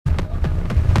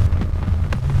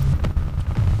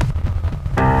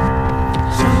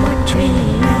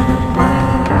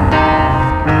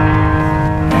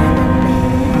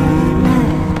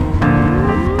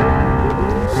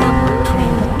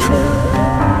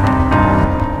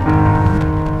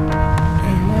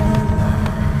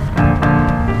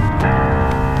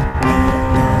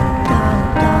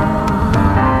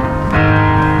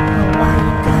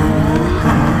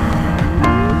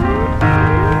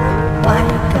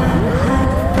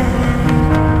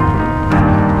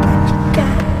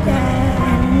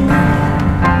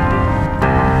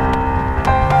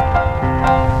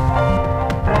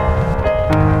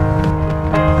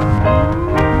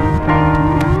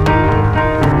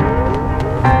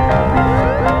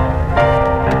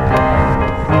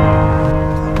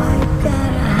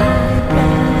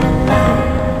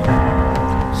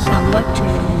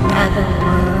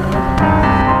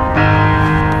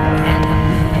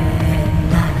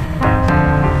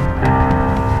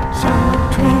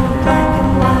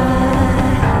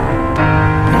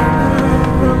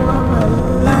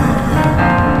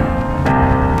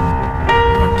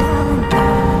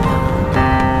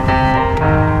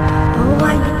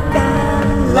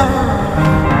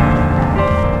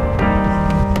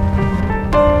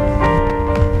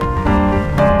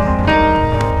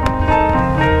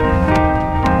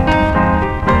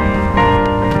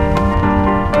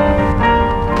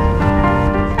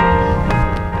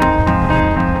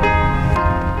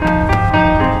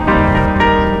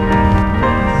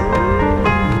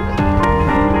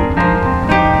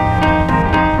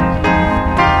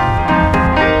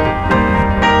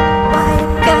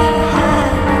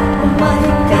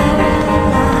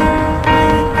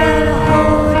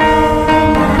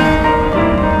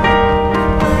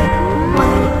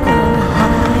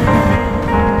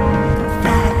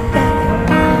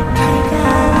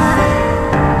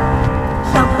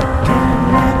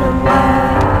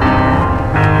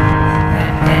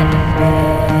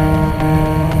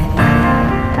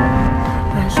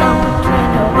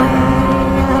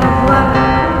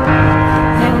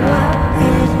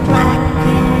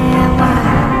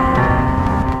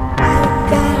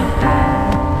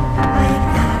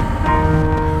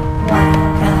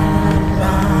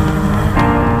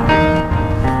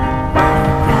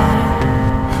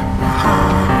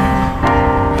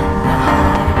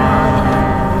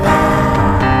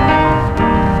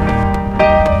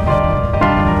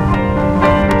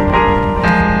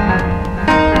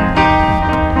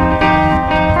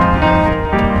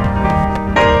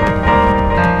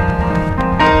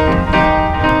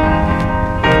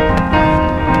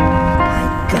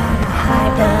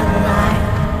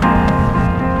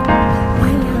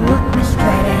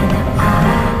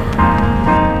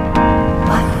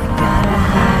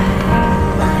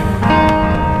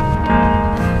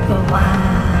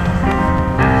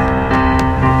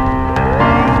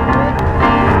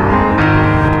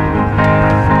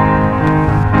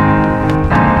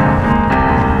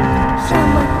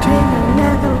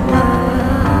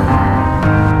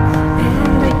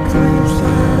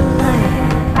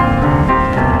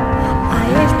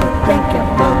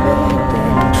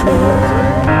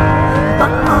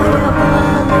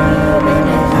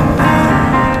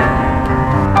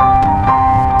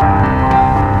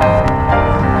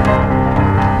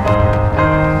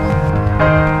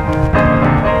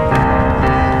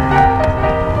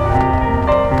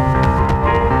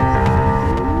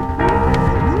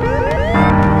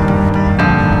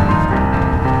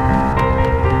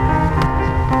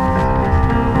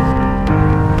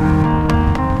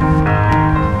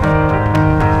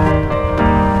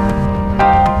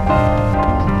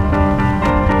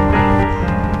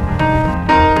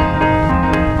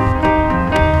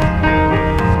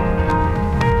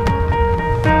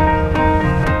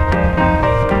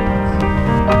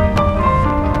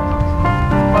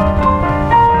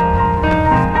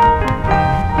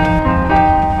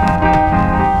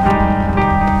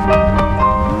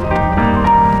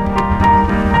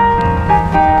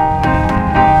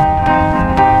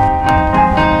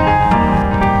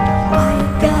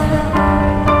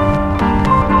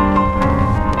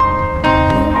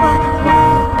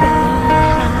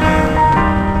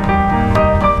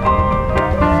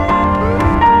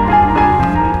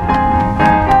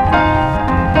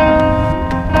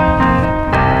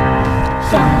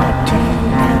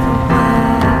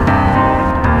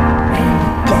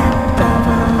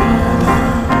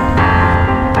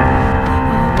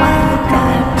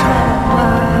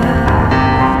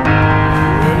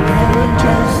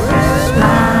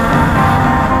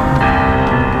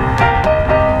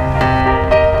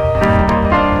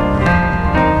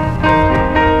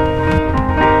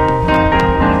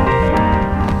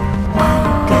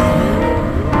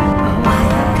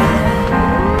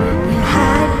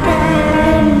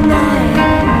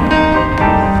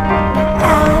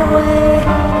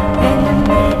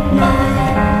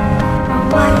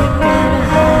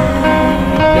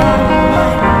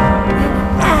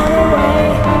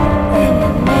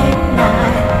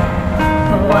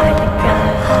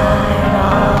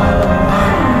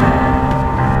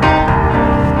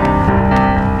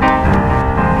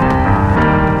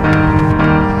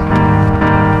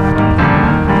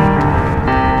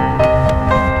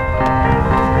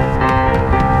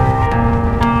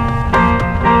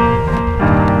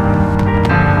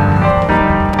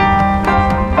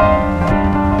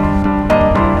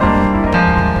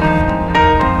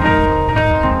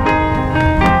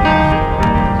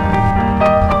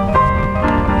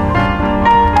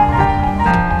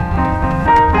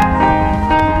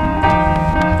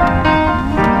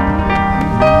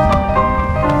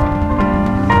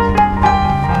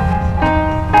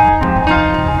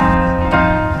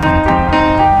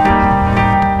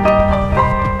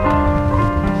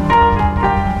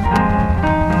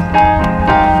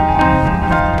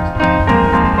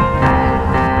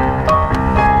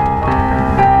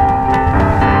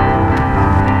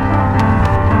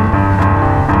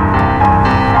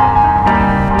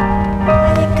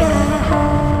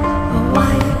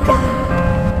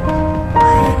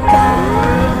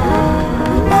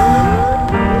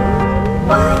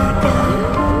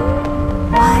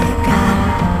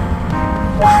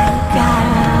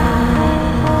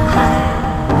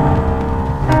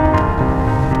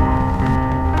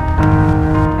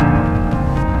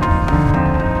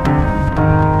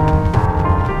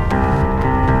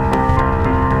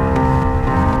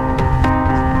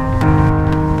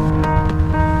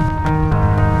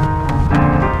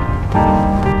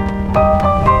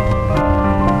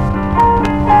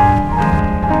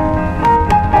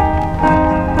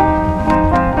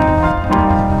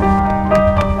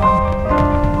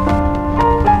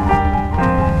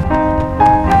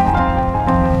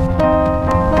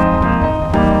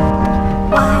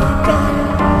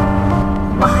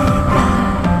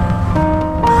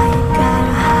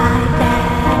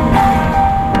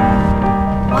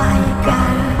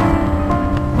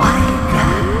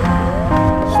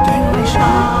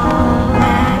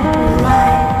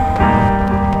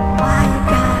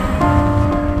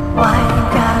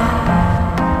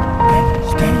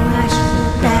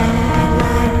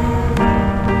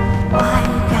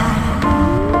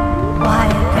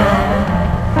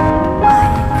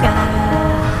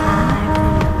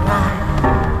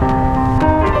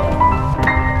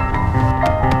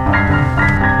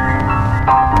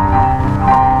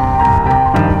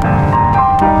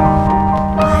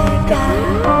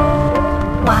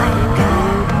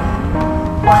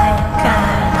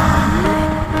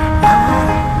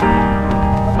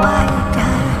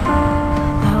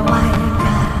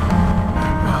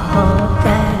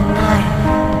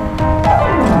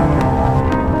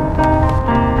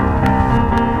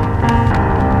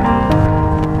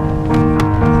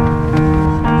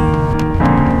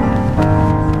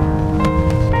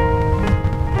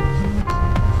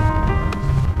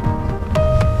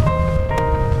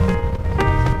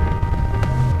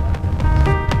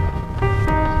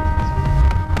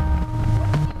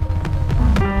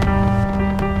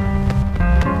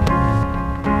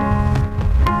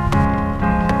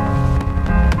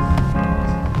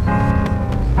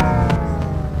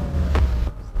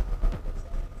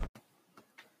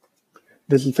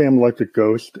This is Phantom Electric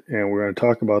Ghost, and we're going to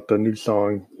talk about the new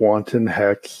song Wanton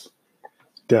Hex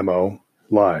demo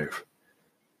live.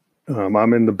 I'm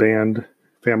in the band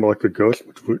Phantom Electric Ghost,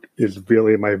 which is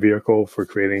really my vehicle for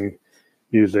creating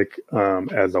music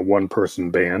as a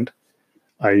one-person band.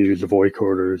 I use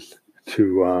vocoders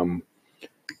to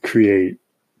create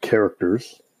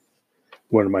characters.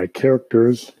 One of my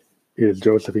characters is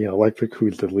Josephine Electric,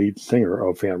 who's the lead singer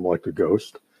of Phantom Electric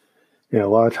Ghost. And a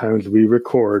lot of times we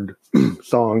record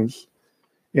songs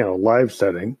in a live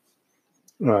setting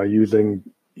using,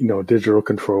 digital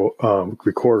control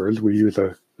recorders. We use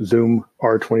a Zoom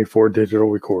R24 digital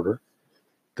recorder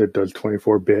that does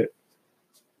 24-bit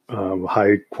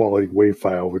high quality WAV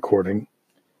file recording.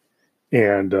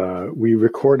 And we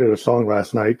recorded a song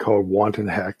last night called Wanton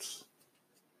Hex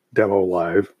demo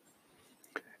live.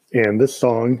 And this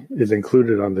song is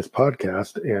included on this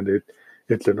podcast, and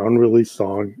it's an unreleased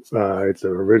song. It's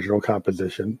an original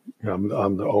composition. I'm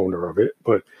the owner of it.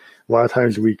 But a lot of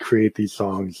times we create these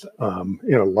songs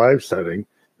in a live setting,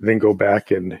 then go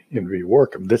back and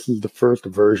rework them. This is the first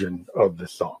version of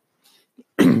this song.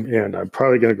 And I'm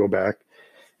probably going to go back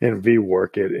and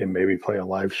rework it and maybe play a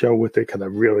live show with it because I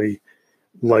really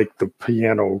like the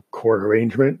piano chord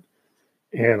arrangement.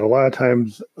 And a lot of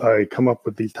times I come up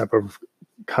with these type of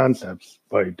concepts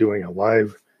by doing a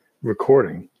live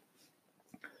recording.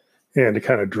 And it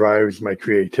kind of drives my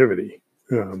creativity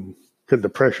because the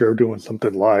pressure of doing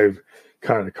something live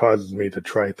kind of causes me to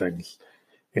try things.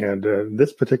 And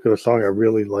this particular song, I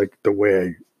really like the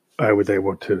way I was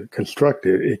able to construct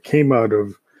it. It came out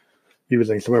of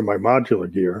using some of my modular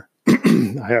gear.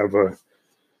 I have a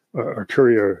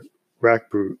Arturia Rack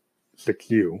Brute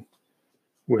 6U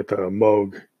with a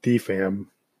Moog DFAM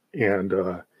and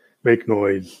Make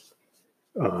Noise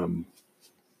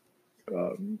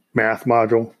math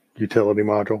module, utility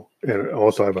module, and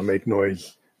also I have a Make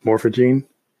Noise Morphogene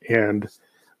and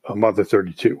a Mother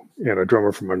 32 and a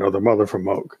drummer from another mother from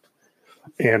Moog.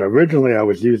 And originally I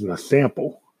was using a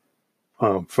sample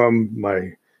from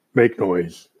my Make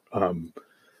Noise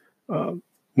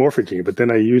Morphogene, but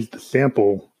then I used the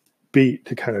sample beat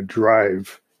to kind of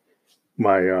drive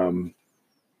my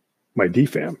my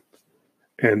DFAM.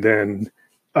 And then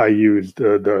I used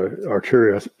the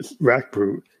Arturia Rack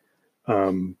Brute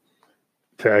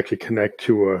to actually connect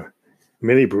to a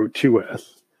Mini Brute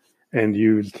 2S and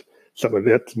used some of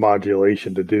its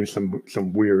modulation to do some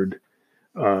weird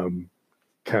kind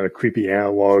of creepy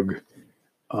analog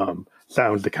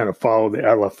sounds to kind of follow the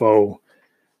LFO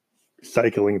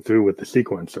cycling through with the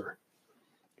sequencer.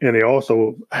 And I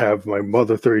also have my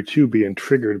Mother 32 being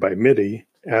triggered by MIDI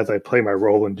as I play my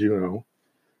Roland Juno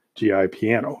GI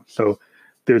piano. So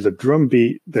there's a drum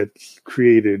beat that's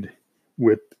created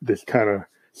with this kind of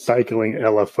cycling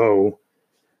LFO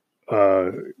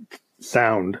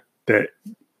sound that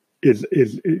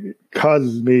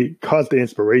caused the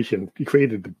inspiration. He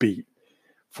created the beat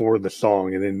for the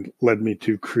song and then led me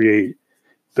to create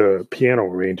the piano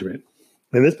arrangement.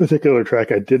 In this particular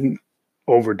track, I didn't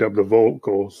overdub the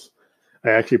vocals. I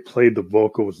actually played the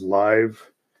vocals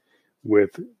live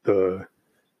with the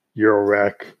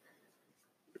Eurorack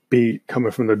beat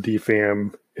coming from the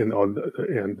DFAM and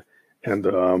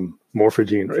the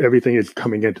Morphogene. Everything is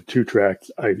coming into two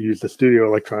tracks. I used the Studio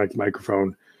Electronics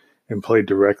microphone and played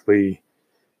directly,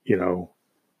 the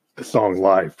song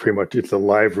live. Pretty much it's a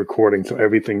live recording, so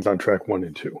everything's on track 1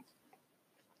 and 2.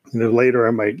 And then later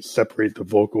I might separate the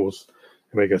vocals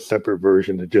and make a separate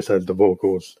version that just has the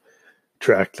vocals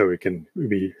track so it can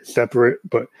be separate.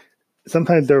 But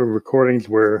sometimes there are recordings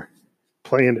where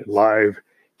playing it live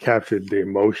captured the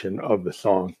emotion of the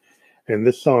song. And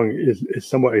this song is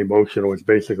somewhat emotional. It's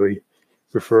basically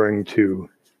referring to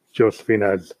Josephine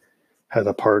has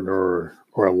a partner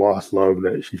or a lost love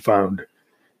that she found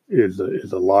is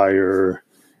a liar.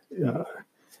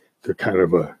 They're kind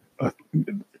of a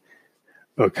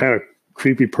kind of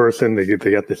creepy person. They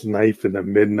got this knife in the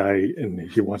midnight,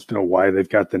 and she wants to know why they've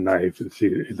got the knife. And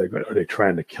she's like, are they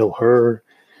trying to kill her,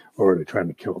 or are they trying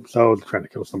to kill themselves? Trying to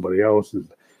kill somebody else?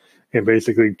 And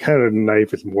basically, kind of the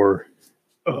knife is more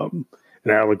an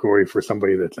allegory for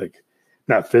somebody that's like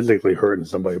not physically hurting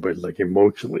somebody, but like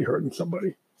emotionally hurting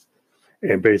somebody.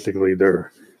 And basically,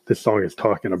 this song is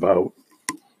talking about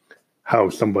how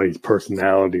somebody's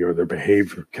personality or their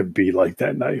behavior could be like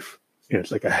that knife. And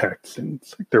it's like a hex, and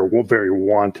it's like they're very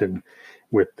wanton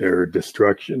with their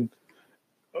destruction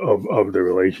of the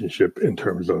relationship in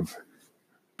terms of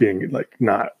being like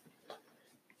not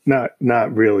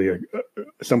really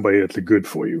somebody that's a good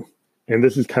for you. And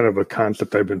this is kind of a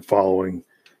concept I've been following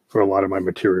for a lot of my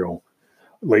material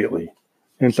lately.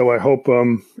 And so I hope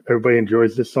everybody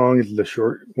enjoys this song. It's the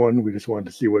short one. We just wanted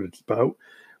to see what it's about.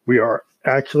 We are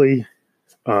actually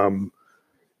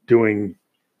doing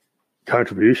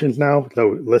contributions now,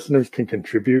 so listeners can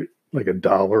contribute like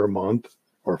 $1 a month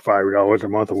or $5 a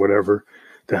month or whatever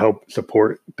to help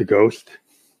support the Ghost.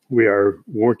 We are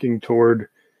working toward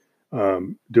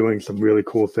doing some really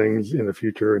cool things in the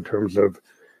future in terms of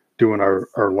doing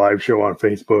our live show on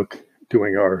Facebook,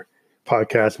 doing our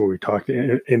podcast where we talk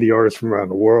to indie artists from around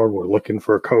the world. We're looking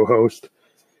for a co-host.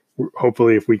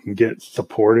 Hopefully, if we can get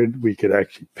supported, we could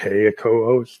actually pay a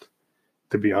co-host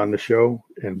to be on the show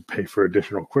and pay for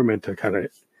additional equipment to kind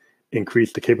of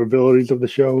increase the capabilities of the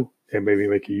show and maybe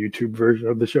make a YouTube version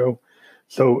of the show.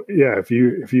 So yeah, if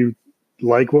you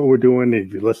like what we're doing,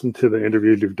 if you listen to the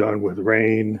interviews we've done with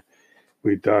Rain,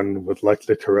 we've done with Lex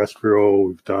the Terrestrial,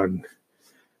 we've done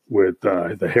with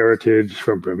the Heritage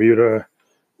from Bermuda,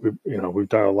 we've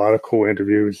done a lot of cool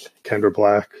interviews. Kendra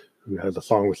Black, who has a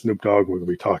song with Snoop Dogg, we'll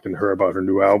be talking to her about her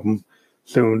new album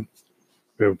soon.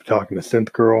 We'll be talking to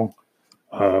Synth Girl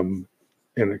in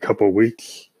a couple of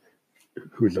weeks,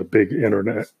 who's a big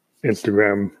internet,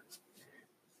 Instagram,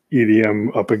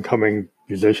 EDM up-and-coming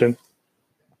musician.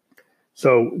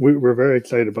 So we're very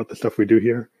excited about the stuff we do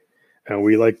here, and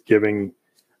we like giving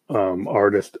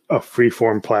artists a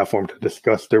free-form platform to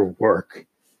discuss their work.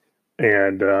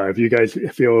 And if you guys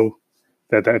feel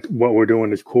that what we're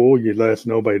doing is cool, you let us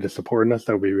know by just supporting us.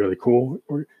 That would be really cool.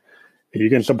 Or you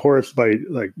can support us by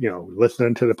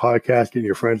listening to the podcast, getting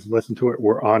your friends to listen to it.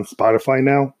 We're on Spotify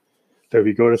now. So if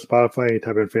you go to Spotify and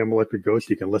type in Family Electric Ghost,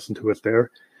 you can listen to us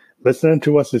there. Listening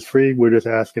to us is free. We're just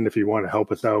asking if you want to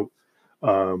help us out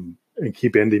and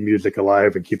keep indie music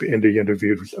alive and keep indie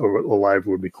interviews alive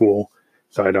would be cool.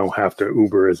 So I don't have to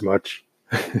Uber as much.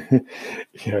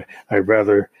 Yeah, I'd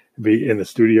rather be in the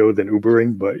studio than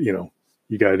Ubering, but you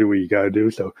got to do what you got to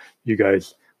do. So you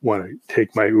guys want to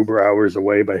take my Uber hours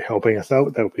away by helping us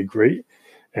out, that would be great.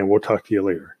 And we'll talk to you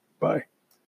later. Bye.